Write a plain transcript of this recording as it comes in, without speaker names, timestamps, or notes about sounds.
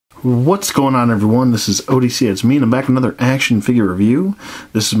What's going on, everyone? This is ODC. It's me, and I'm back with another action figure review.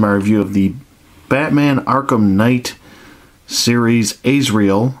 This is my review of the Batman Arkham Knight series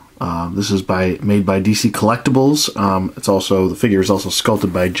Azrael. This is made by DC Collectibles. The figure is also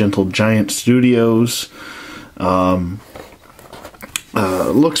sculpted by Gentle Giant Studios.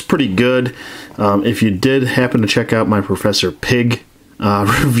 Looks pretty good. If you did happen to check out my Professor Pig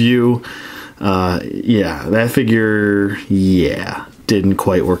review, yeah, that figure, didn't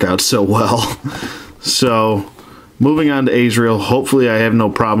quite work out so well. So, moving on to Azrael. Hopefully I have no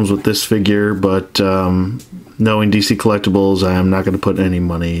problems with this figure, but knowing DC Collectibles, I am not going to put any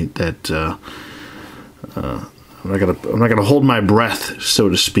money that I'm not going to hold my breath, so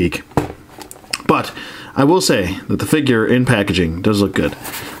to speak. But I will say that the figure in packaging does look good.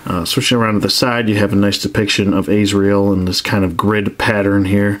 Switching around to the side, you have a nice depiction of Azrael in this kind of grid pattern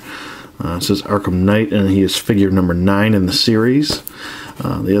here. It says Arkham Knight, and he is figure number 9 in the series.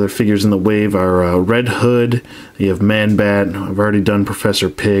 The other figures in the wave are Red Hood, you have Man-Bat, I've already done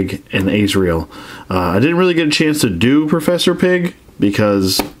Professor Pig, and Azrael. I didn't really get a chance to do Professor Pig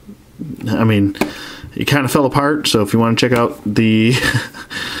because, I mean, it kind of fell apart, so if you want to check out the,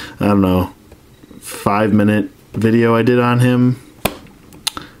 I don't know, 5-minute video I did on him,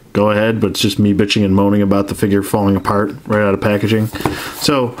 go ahead, but it's just me bitching and moaning about the figure falling apart right out of packaging.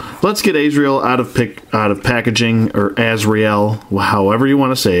 So let's get Azrael out of packaging, or Azrael, however you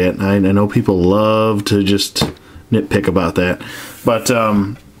want to say it. I know people love to just nitpick about that, but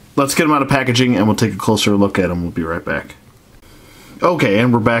let's get him out of packaging and we'll take a closer look at him. We'll be right back. Okay,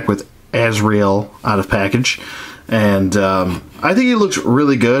 and we're back with Azrael out of package. And I think he looks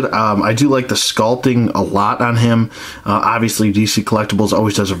really good. I do like the sculpting a lot on him. Obviously, DC Collectibles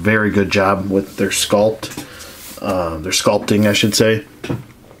always does a very good job with their sculpting, I should say.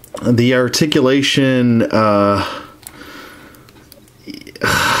 The articulation, I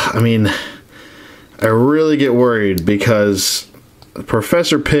mean, I really get worried because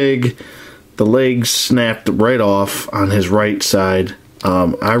Professor Pig, the legs snapped right off on his right side.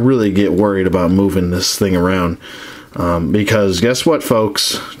 I really get worried about moving this thing around because guess what,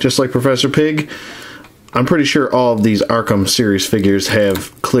 folks? Just like Professor Pig, I'm pretty sure all of these Arkham series figures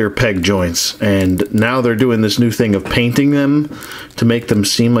have clear peg joints, and now they're doing this new thing of painting them to make them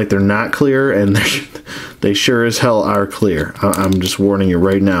seem like they're not clear, and they sure as hell are clear. I'm just warning you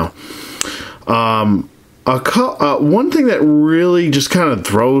right now. One thing that really just kind of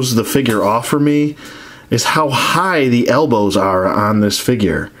throws the figure off for me is how high the elbows are on this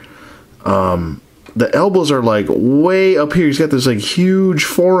figure. The elbows are like way up here. He's got this like huge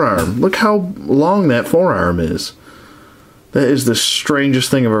forearm. Look how long that forearm is. That is the strangest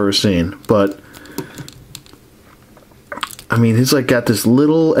thing I've ever seen. But I mean, he's like got this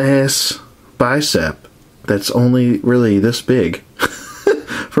little ass bicep that's only really this big.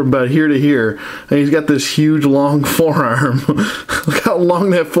 From about here to here. And he's got this huge long forearm. Look how long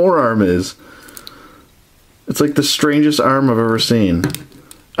that forearm is. It's like the strangest arm I've ever seen.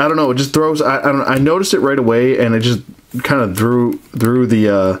 I don't know. It just throws. I noticed it right away, and it just kind of threw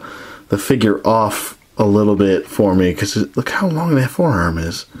the figure off a little bit for me because look how long that forearm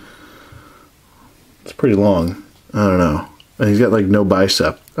is. It's pretty long. I don't know. And he's got like no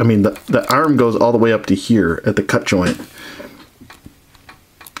bicep. I mean, the arm goes all the way up to here at the cut joint.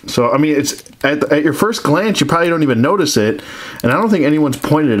 So I mean, it's at your first glance, you probably don't even notice it, and I don't think anyone's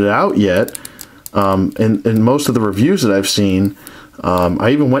pointed it out yet. In most of the reviews that I've seen, I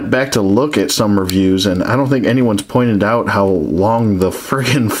even went back to look at some reviews, and I don't think anyone's pointed out how long the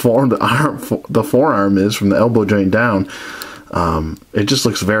friggin' the forearm is from the elbow joint down. It just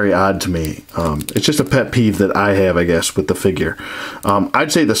looks very odd to me. It's just a pet peeve that I have, I guess, with the figure.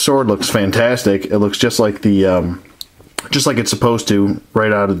 I'd say the sword looks fantastic. It looks just like just like it's supposed to,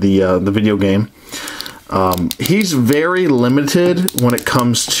 right out of the video game. He's very limited when it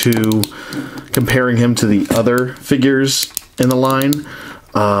comes to comparing him to the other figures in the line.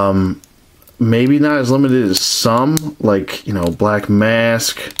 Maybe not as limited as some, like, you know, Black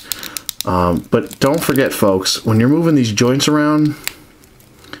Mask. But don't forget, folks, when you're moving these joints around,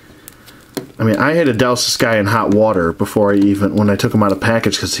 I mean, I had to douse this guy in hot water before when I took him out of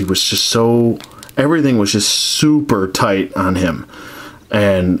package, because he was just everything was just super tight on him.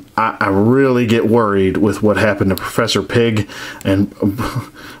 And I really get worried with what happened to Professor Pig, and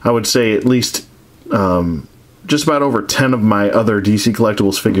I would say at least just about over 10 of my other DC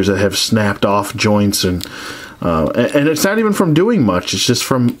Collectibles figures that have snapped off joints, and it's not even from doing much. It's just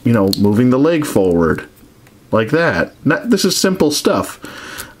from, you know, moving the leg forward like that. This is simple stuff.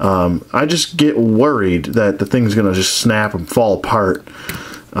 I just get worried that the thing's gonna just snap and fall apart.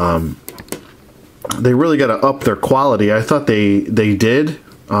 They really got to up their quality. I thought they did.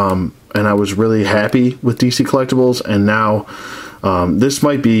 and I was really happy with DC Collectibles, and now this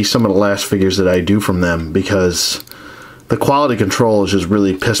might be some of the last figures that I do from them, because the quality control is just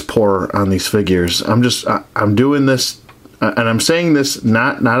really piss poor on these figures. I'm doing this, and I'm saying this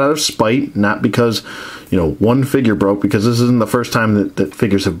not out of spite, not because, you know, one figure broke, because this isn't the first time that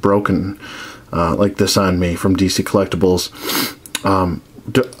figures have broken like this on me from DC Collectibles.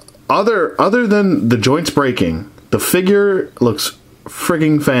 Other than the joints breaking, the figure looks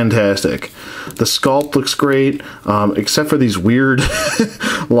frigging fantastic. The sculpt looks great, except for these weird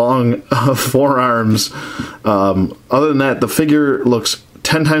long forearms. Other than that, the figure looks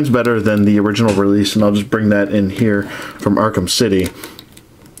 10 times better than the original release, and I'll just bring that in here from Arkham City.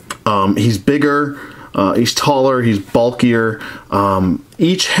 He's bigger, he's taller, he's bulkier.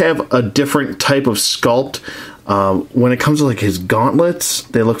 Each have a different type of sculpt. When it comes to like his gauntlets,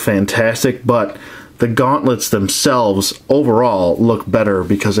 they look fantastic, but the gauntlets themselves overall look better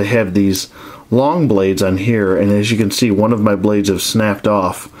because they have these long blades on here, and as you can see, one of my blades have snapped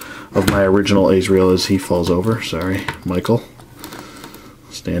off of my original Azrael as he falls over. Sorry, Michael.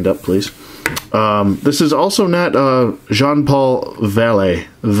 Stand up, please. This is also not Jean-Paul Vallée.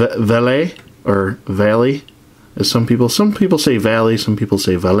 Vallée, or Valley, as some people say Valley, some people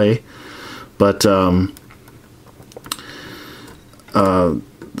say Vallée. But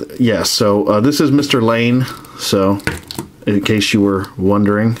yeah, so this is Mr. Lane, so in case you were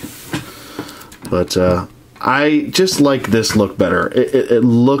wondering. But I just like this look better. It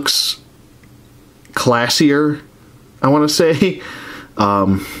looks classier, I want to say.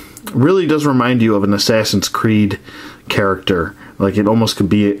 Really does remind you of an Assassin's Creed character. Like, it almost could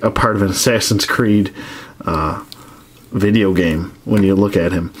be a part of an Assassin's Creed video game when you look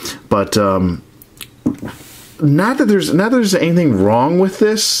at him. But not that there's anything wrong with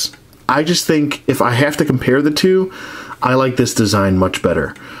this. I just think if I have to compare the two, I like this design much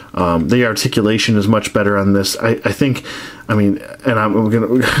better. The articulation is much better on this. I think, I mean, and I'm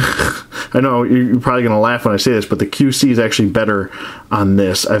gonna, I know you're probably gonna laugh when I say this, but the QC is actually better on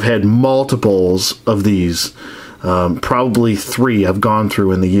this. I've had multiples of these, probably 3 I've gone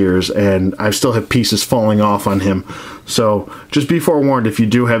through in the years, and I still have pieces falling off on him. So just be forewarned, if you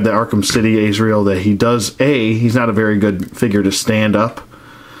do have the Arkham City Azrael, that he does, A, he's not a very good figure to stand up,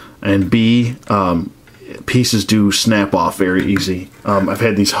 and B, pieces do snap off very easy. I've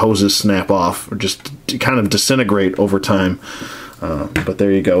had these hoses snap off or just kind of disintegrate over time. But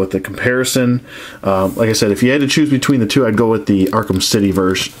there you go with the comparison. Like I said, if you had to choose between the two, I'd go with the Arkham City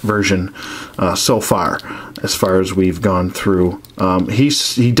version so far as we've gone through.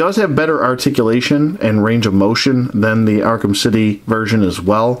 He does have better articulation and range of motion than the Arkham City version as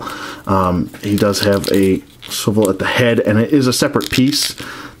well. He does have a swivel at the head, and it is a separate piece,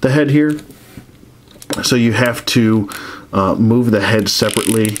 the head here. So you have to move the head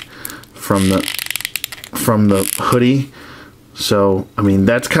separately from the hoodie. So, I mean,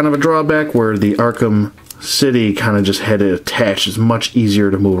 that's kind of a drawback, where the Arkham City kind of just had it attached. It's much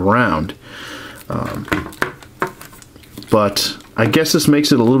easier to move around. But I guess this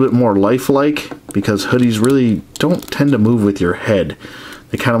makes it a little bit more lifelike, because hoodies really don't tend to move with your head.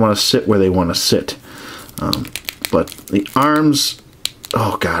 They kind of want to sit where they want to sit. But the arms,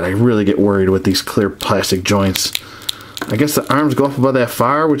 oh god, I really get worried with these clear plastic joints. I guess the arms go up about that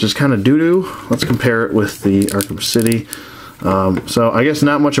far, which is kind of doo-doo. Let's compare it with the Arkham City. So I guess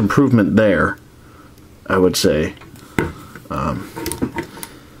not much improvement there, I would say.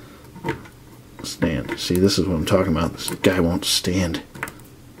 Stand. See, this is what I'm talking about. This guy won't stand.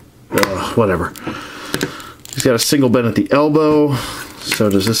 Ugh, whatever. He's got a single bend at the elbow. So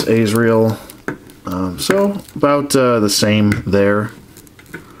does this Azrael. So about the same there.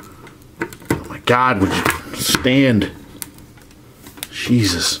 Oh my god, would you stand?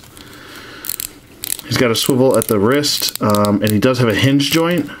 Jesus. He's got a swivel at the wrist, and he does have a hinge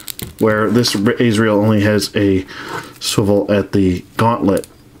joint, where this Azrael only has a swivel at the gauntlet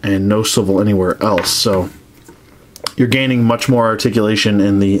and no swivel anywhere else. So you're gaining much more articulation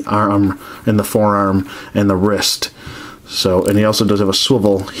in the arm, in the forearm, and the wrist. So, and he also does have a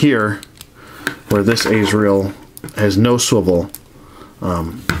swivel here, where this Azrael has no swivel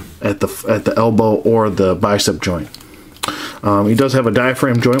at the elbow or the bicep joint. He does have a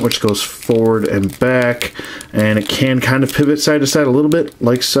diaphragm joint, which goes forward and back, and it can kind of pivot side to side a little bit,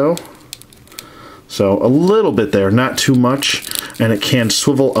 like so. So a little bit there, not too much, and it can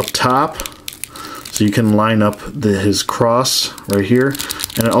swivel up top, so you can line up his cross right here,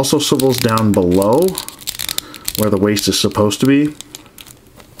 and it also swivels down below, where the waist is supposed to be.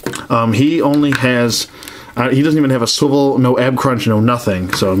 He only has, he doesn't even have a swivel, no ab crunch, no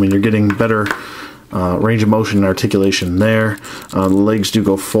nothing, so I mean, you're getting better range of motion and articulation there. The legs do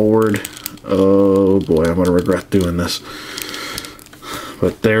go forward. Oh boy, I'm going to regret doing this.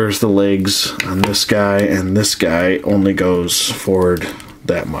 But there's the legs on this guy, and this guy only goes forward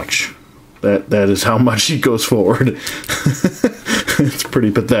that much. That is how much he goes forward. It's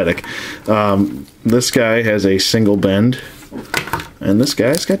pretty pathetic. This guy has a single bend, and this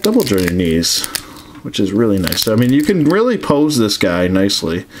guy's got double jointed knees, which is really nice. So, I mean, you can really pose this guy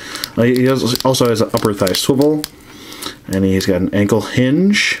nicely. He also has an upper thigh swivel, and he's got an ankle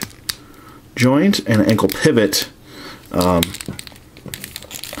hinge joint and an ankle pivot,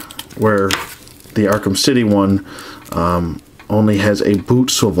 where the Arkham City one only has a boot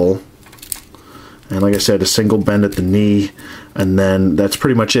swivel, and like I said, a single bend at the knee, and then that's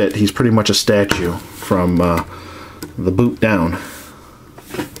pretty much it. He's pretty much a statue from the boot down.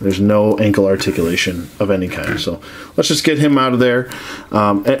 There's no ankle articulation of any kind. So let's just get him out of there.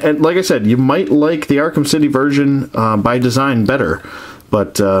 And like I said, you might like the Arkham City version by design better,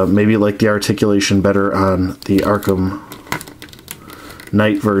 but maybe like the articulation better on the Arkham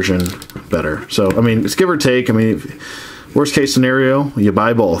Knight version better. So, I mean, it's give or take. I mean, worst case scenario, you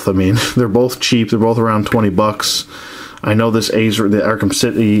buy both. I mean, they're both cheap. They're both around 20 bucks. I know this Azrael, the Arkham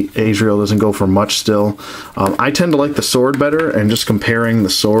City Azrael doesn't go for much still. I tend to like the sword better, and just comparing the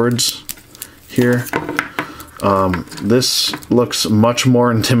swords here, this looks much more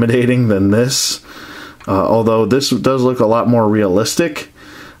intimidating than this. Although this does look a lot more realistic.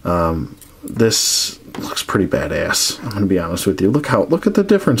 This looks pretty badass. I'm going to be honest with you. Look at the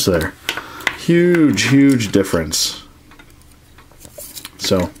difference there. Huge difference.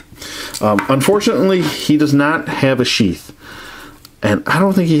 So, unfortunately, he does not have a sheath, and I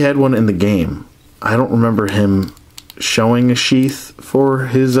don't think he had one in the game. I don't remember him showing a sheath for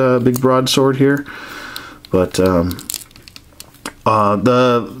his big broadsword here, but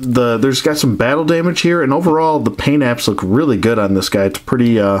there's got some battle damage here, and overall the paint apps look really good on this guy. It's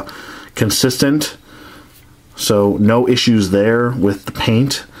pretty consistent, so no issues there with the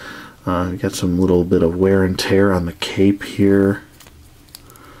paint. We got some little bit of wear and tear on the cape here.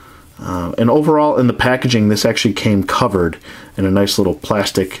 And overall, in the packaging, this actually came covered in a nice little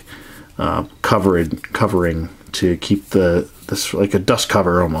plastic covering to keep this like a dust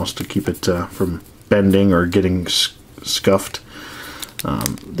cover almost, to keep it from bending or getting scuffed.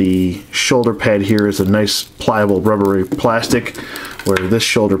 The shoulder pad here is a nice pliable rubbery plastic, where this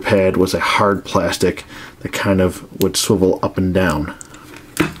shoulder pad was a hard plastic that kind of would swivel up and down.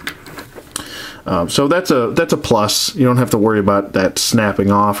 So that's a plus. You don't have to worry about that snapping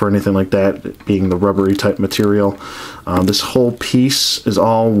off or anything like that, being the rubbery type material. This whole piece is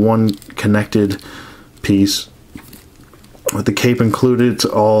all one connected piece with the cape included. It's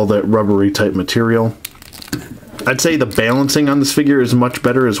all that rubbery type material. I'd say the balancing on this figure is much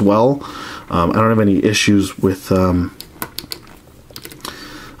better as well. I don't have any issues with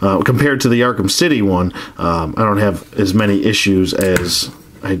compared to the Arkham City one. I don't have as many issues as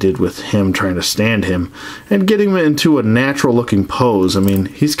I did with him, trying to stand him and getting him into a natural looking pose. I mean,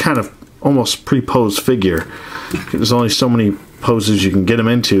 he's kind of almost pre-posed figure. There's only so many poses you can get him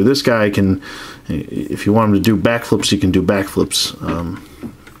into. This guy can, if you want him to do backflips, you can do backflips.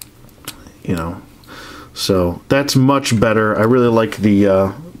 You know, so that's much better. I really like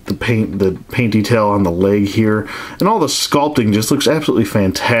the paint detail on the leg here, and all the sculpting just looks absolutely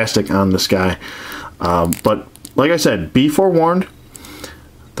fantastic on this guy. But like I said, be forewarned.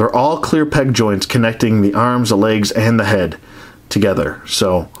 They're all clear peg joints connecting the arms, the legs, and the head together.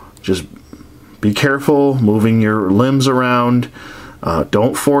 So just be careful moving your limbs around.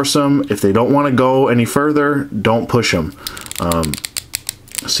 Don't force them. If they don't want to go any further, don't push them.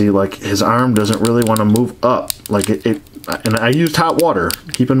 See, like, his arm doesn't really want to move up. Like and I used hot water,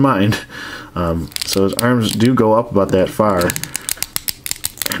 keep in mind. So his arms do go up about that far.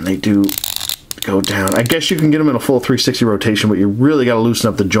 And they do go down. I guess you can get them in a full 360 rotation, but you really got to loosen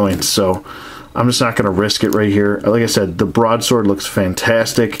up the joints, so I'm just not going to risk it right here. Like I said, the broadsword looks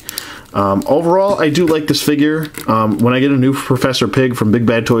fantastic. Overall, I do like this figure. When I get a new Professor Pig from Big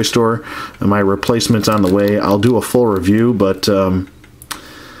Bad Toy Store and my replacement's on the way, I'll do a full review, but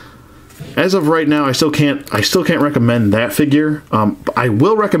as of right now, I still can't recommend that figure. I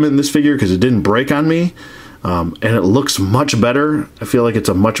will recommend this figure because it didn't break on me. And it looks much better. I feel like it's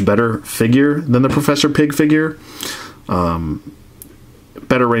a much better figure than the Professor Pig figure.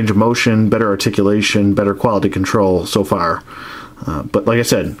 Better range of motion, better articulation, better quality control so far. But like I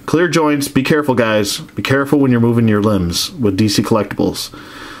said, clear joints. Be careful, guys. Be careful when you're moving your limbs with DC Collectibles.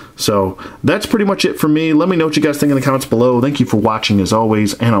 So that's pretty much it for me. Let me know what you guys think in the comments below. Thank you for watching as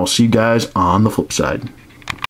always, and I'll see you guys on the flip side.